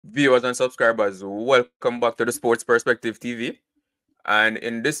Viewers and subscribers, welcome back to the Sports Perspective TV. And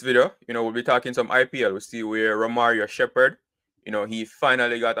in this video, we'll be talking some IPL. We see where Romario Shepherd, he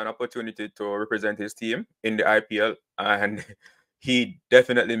finally got an opportunity to represent his team in the IPL, and he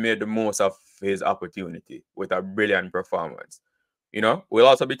definitely made the most of his opportunity with a brilliant performance. We'll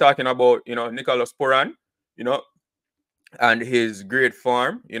also be talking about, Nicholas Pooran, you know, and his great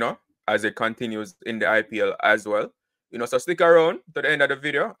form, as it continues in the IPL as well. So stick around to the end of the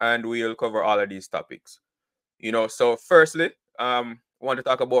video and we'll cover all of these topics. So firstly, I want to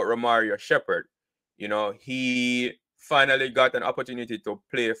talk about Romario Shepherd. He finally got an opportunity to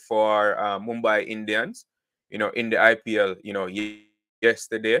play for Mumbai Indians, in the IPL,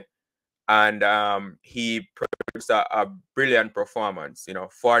 yesterday. And he produced a brilliant performance,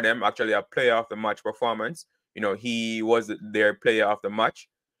 for them, actually a player of the match performance. He was their player of the match.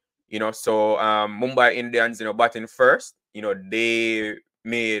 So Mumbai Indians, batting first, they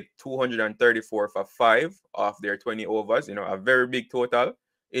made 234 for 5 of their 20 overs, a very big total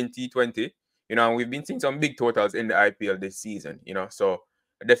in T20. And we've been seeing some big totals in the IPL this season, so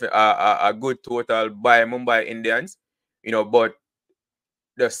definitely a good total by Mumbai Indians, but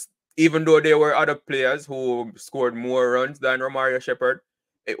just even though there were other players who scored more runs than Romario Shepherd,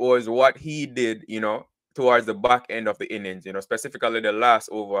 it was what he did, towards the back end of the innings, specifically the last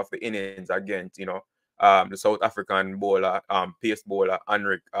over of the innings against, the South African bowler, pace bowler,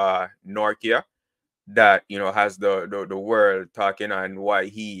 Henrik Nortje, that, has the world talking and why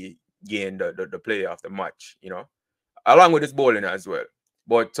he gained the player of the match, along with his bowling as well.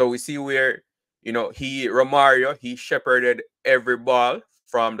 But so we see where, Romario, he shepherded every ball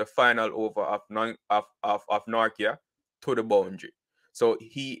from the final over of Nortje to the boundary. So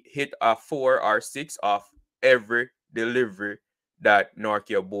he hit a 4 or 6 of every delivery that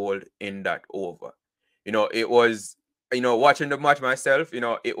Nortje bowled in that over. It was, watching the match myself,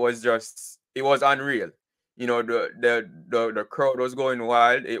 it was unreal. The crowd was going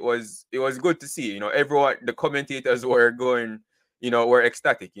wild. It was good to see. Everyone, the commentators were going, were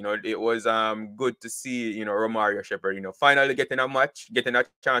ecstatic. It was good to see, Romario Shepherd, finally getting a match, getting a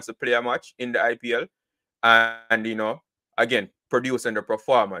chance to play a match in the IPL, and again, producing the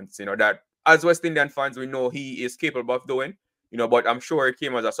performance, that as West Indian fans we know he is capable of doing, but I'm sure it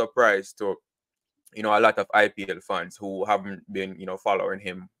came as a surprise to a lot of IPL fans who haven't been, following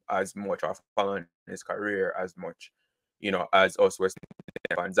him as much or following his career as much, as us West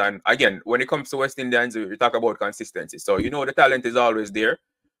Indian fans. And again, when it comes to West Indians, we talk about consistency. So, the talent is always there,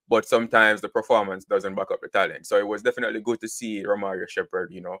 but sometimes the performance doesn't back up the talent. So it was definitely good to see Romario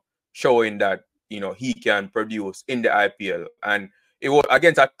Shepherd, showing that, he can produce in the IPL. And it was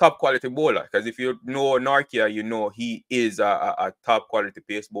against a top quality bowler, because if you know Nortje, he is a top quality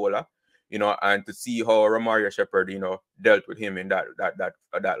pace bowler. And to see how Romario Shepherd, dealt with him in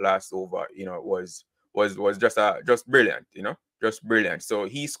that last over, was just brilliant, just brilliant. So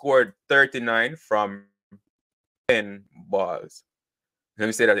he scored 39 from 10 balls. Let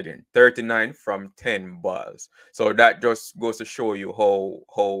me say that again. 39 from 10 balls. So that just goes to show you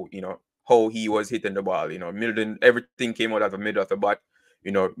how he was hitting the ball. Middle, everything came out of the middle of the bat,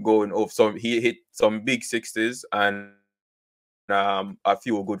 going off. So he hit some big sixes and a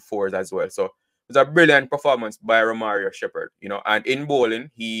few good fours as well. So it was a brilliant performance by Romario Shepherd, and in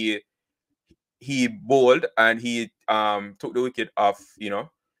bowling, he bowled and he took the wicket off, you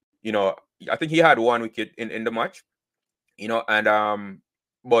know, I think he had one wicket in the match, and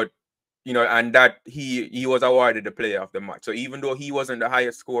but and that he was awarded the player of the match. So even though he wasn't the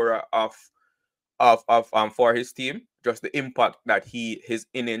highest scorer of for his team, just the impact that his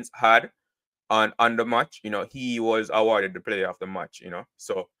innings had on the match, he was awarded the player of the match,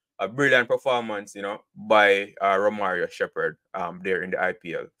 So a brilliant performance, by Romario Shepherd there in the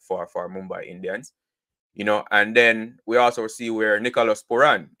IPL for Mumbai Indians. And then we also see where Nicholas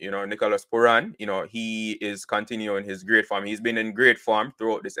Pooran, he is continuing his great form. He's been in great form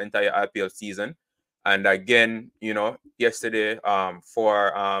throughout this entire IPL season. And again, yesterday,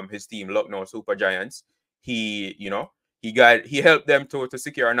 for his team, Lucknow Super Giants, he, he helped them to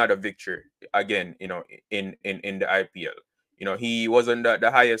secure another victory again, in the IPL. He wasn't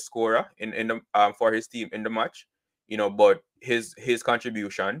the highest scorer in the for his team in the match, but his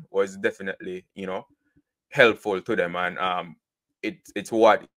contribution was definitely, helpful to them, and it's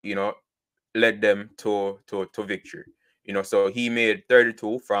what led them to victory. So he made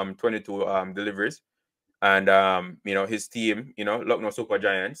 32 from 22 deliveries, and his team, Lucknow Super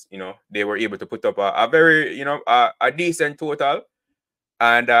Giants, they were able to put up a very a decent total,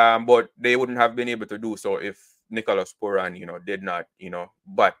 and but they wouldn't have been able to do so if Nicholas Pooran did not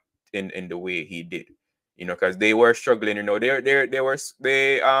bat in the way he did. because they were struggling. It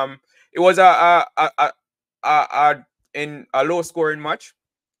was in a low scoring match,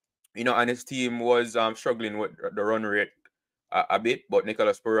 and his team was struggling with the run rate a bit, but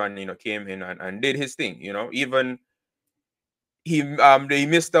Nicholas Pooran, came in and did his thing. Even he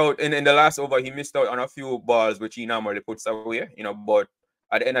missed out in the last over. He missed out on a few balls which he normally puts away. But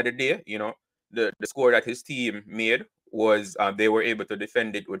at the end of the day, the score that his team made was they were able to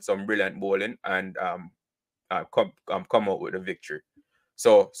defend it with some brilliant bowling and come out with a victory.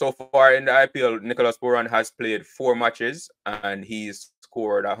 So far in the IPL, Nicholas Pooran has played 4 matches and he's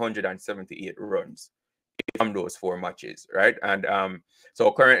scored 178 runs from those 4 matches, right? And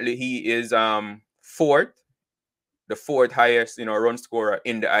so currently he is the fourth highest run scorer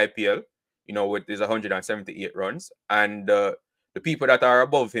in the IPL, with his 178 runs. And the people that are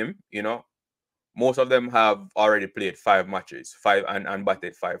above him, most of them have already played 5 matches, and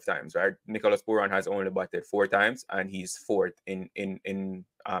batted 5 times, right? Nicholas Pooran has only batted 4 times, and he's fourth in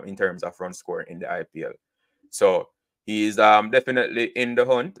terms of run score in the IPL. So he's definitely in the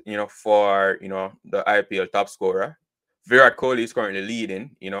hunt, for the IPL top scorer. Virat Kohli is currently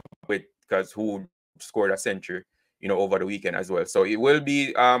leading, because who scored a century, over the weekend as well. So it will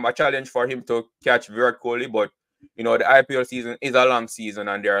be a challenge for him to catch Virat Kohli, but the IPL season is a long season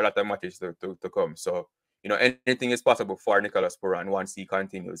and there are a lot of matches to come. So, anything is possible for Nicholas Pooran once he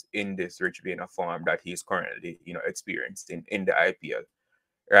continues in this rich vein of form that he's currently, experienced in the IPL.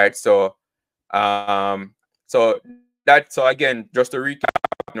 Right. So again, just to recap,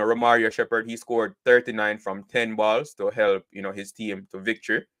 Romario Shepherd, he scored 39 from 10 balls to help, his team to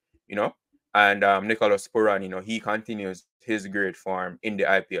victory, you know. And Nicholas Pooran, he continues his great form in the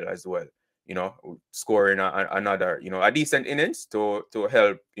IPL as well, scoring another, a decent innings to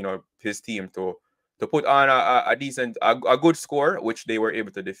help, his team to put on a decent, a good score, which they were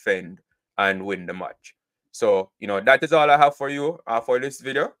able to defend and win the match. So, that is all I have for you for this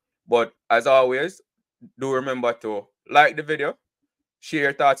video. But as always, do remember to like the video, share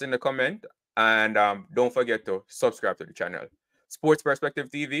your thoughts in the comment, and don't forget to subscribe to the channel. Sports Perspective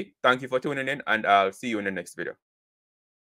TV, thank you for tuning in, and I'll see you in the next video.